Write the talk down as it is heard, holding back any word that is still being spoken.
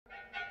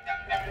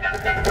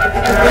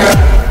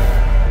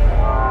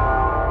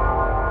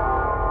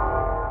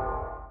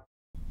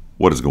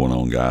What is going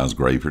on, guys?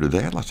 Grave here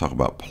today. I'd like to talk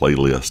about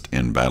playlist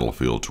in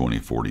Battlefield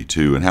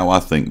 2042 and how I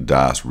think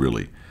DICE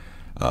really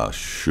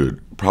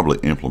should probably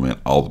implement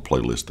all the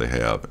playlists they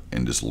have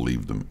and just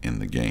leave them in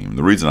the game.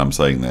 The reason I'm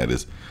saying that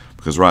is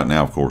because right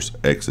now, of course,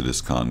 Exodus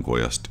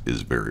Conquest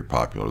is very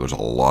popular. There's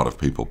a lot of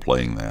people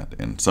playing that,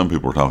 and some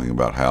people are talking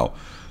about how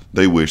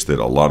they wish that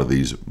a lot of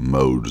these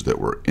modes that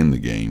were in the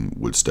game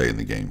would stay in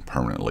the game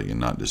permanently and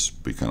not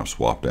just be kind of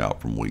swapped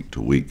out from week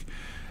to week.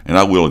 And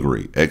I will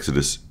agree,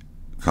 Exodus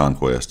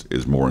Conquest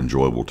is more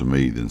enjoyable to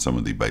me than some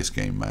of the base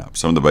game maps.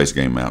 Some of the base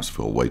game maps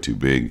feel way too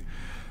big,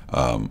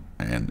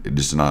 and it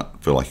just does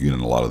not feel like you're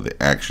getting a lot of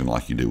the action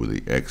like you do with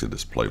the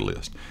Exodus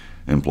playlist.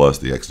 And plus,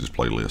 the Exodus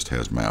playlist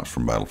has maps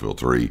from Battlefield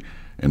 3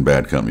 and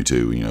Bad Company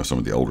 2, you know, some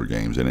of the older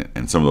games in it.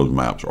 And some of those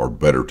maps are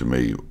better to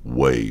me,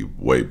 way,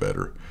 way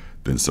better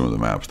than some of the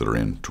maps that are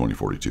in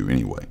 2042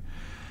 anyway.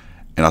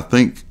 And I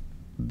think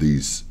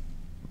these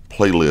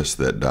playlists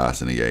that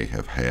DICE and EA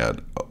have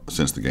had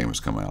since the game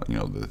has come out, you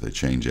know, that they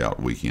change out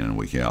week in and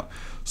week out.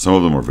 Some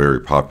of them are very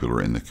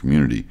popular in the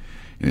community,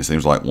 and it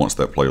seems like once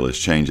that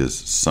playlist changes,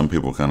 some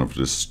people kind of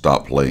just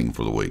stop playing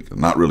for the week.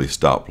 Not really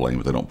stop playing,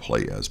 but they don't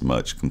play as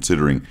much.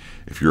 Considering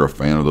if you're a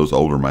fan of those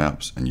older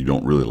maps and you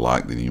don't really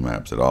like the new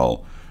maps at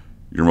all,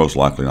 you're most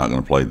likely not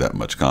going to play that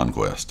much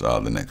Conquest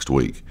the next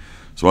week.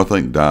 So I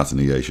think DICE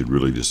and EA should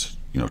really just,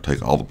 you know,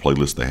 take all the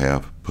playlists they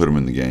have, put them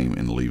in the game,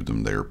 and leave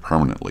them there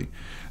permanently.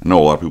 I know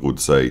a lot of people would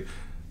say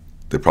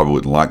they probably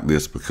wouldn't like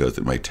this because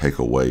it may take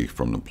away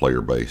from the player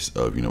base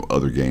of, you know,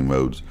 other game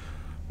modes.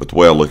 But the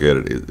way I look at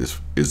it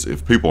is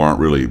if people aren't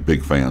really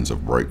big fans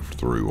of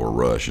Breakthrough or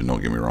Rush, and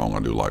don't get me wrong, I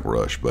do like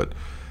Rush, but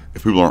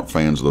if people aren't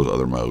fans of those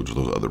other modes or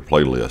those other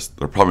playlists,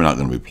 they're probably not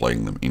going to be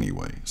playing them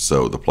anyway.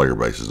 So the player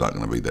base is not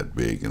going to be that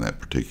big in that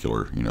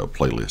particular, you know,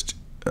 playlist,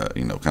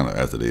 you know, kind of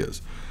as it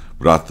is.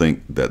 But I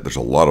think that there's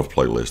a lot of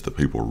playlists that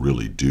people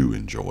really do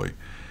enjoy,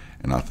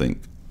 and I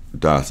think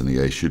DICE and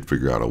EA should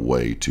figure out a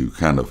way to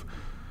kind of,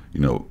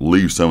 you know,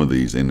 leave some of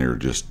these in there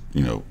just,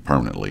 you know,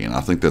 permanently. And I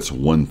think that's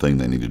one thing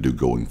they need to do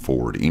going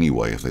forward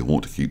anyway if they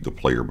want to keep the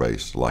player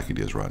base like it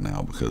is right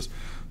now. Because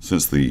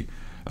since the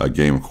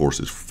game, of course,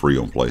 is free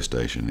on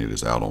PlayStation, it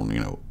is out on, you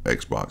know,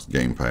 Xbox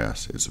Game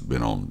Pass. It's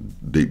been on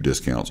deep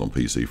discounts on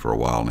PC for a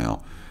while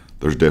now.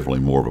 There's definitely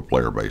more of a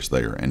player base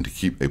there. And to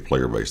keep a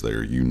player base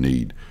there, you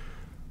need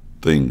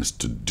things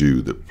to do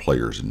that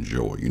players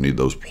enjoy. You need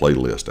those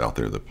playlists out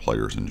there that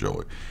players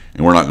enjoy.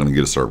 And we're not going to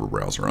get a server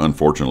browser.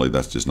 Unfortunately,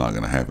 that's just not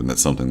going to happen.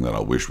 That's something that I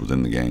wish was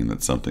in the game.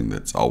 That's something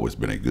that's always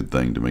been a good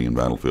thing to me in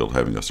Battlefield,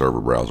 having a server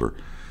browser.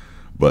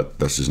 But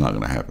that's just not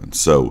going to happen.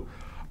 So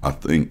I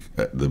think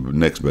the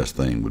next best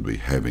thing would be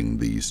having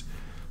these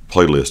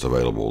playlists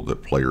available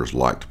that players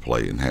like to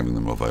play and having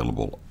them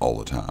available all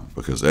the time.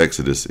 Because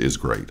Exodus is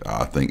great.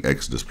 I think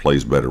Exodus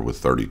plays better with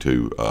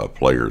 32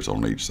 players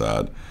on each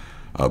side.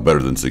 Better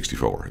than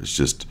 64. It's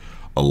just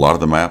a lot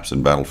of the maps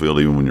in Battlefield,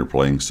 even when you're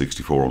playing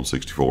 64 on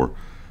 64,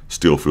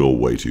 still feel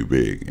way too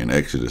big. And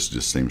Exodus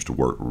just seems to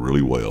work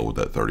really well with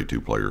that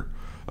 32 player,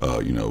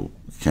 you know,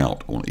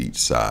 count on each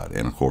side.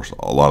 And of course,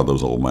 a lot of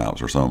those old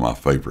maps are some of my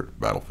favorite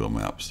Battlefield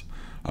maps,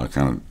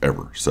 kind of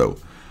ever. So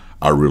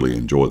I really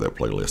enjoy that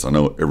playlist. I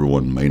know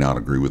everyone may not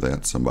agree with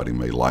that. Somebody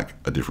may like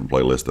a different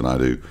playlist than I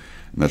do,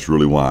 and that's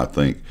really why I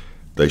think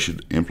they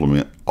should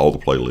implement all the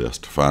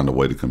playlists, find a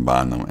way to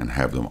combine them, and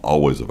have them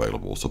always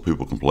available so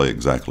people can play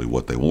exactly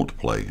what they want to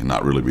play and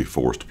not really be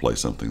forced to play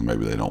something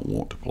maybe they don't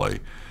want to play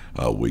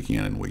week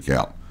in and week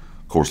out.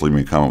 Of course, leave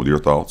me a comment with your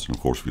thoughts, and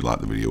of course, if you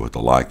like the video, hit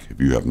the like.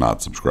 If you have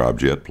not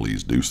subscribed yet,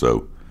 please do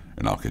so,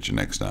 and I'll catch you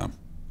next time.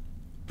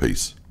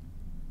 Peace.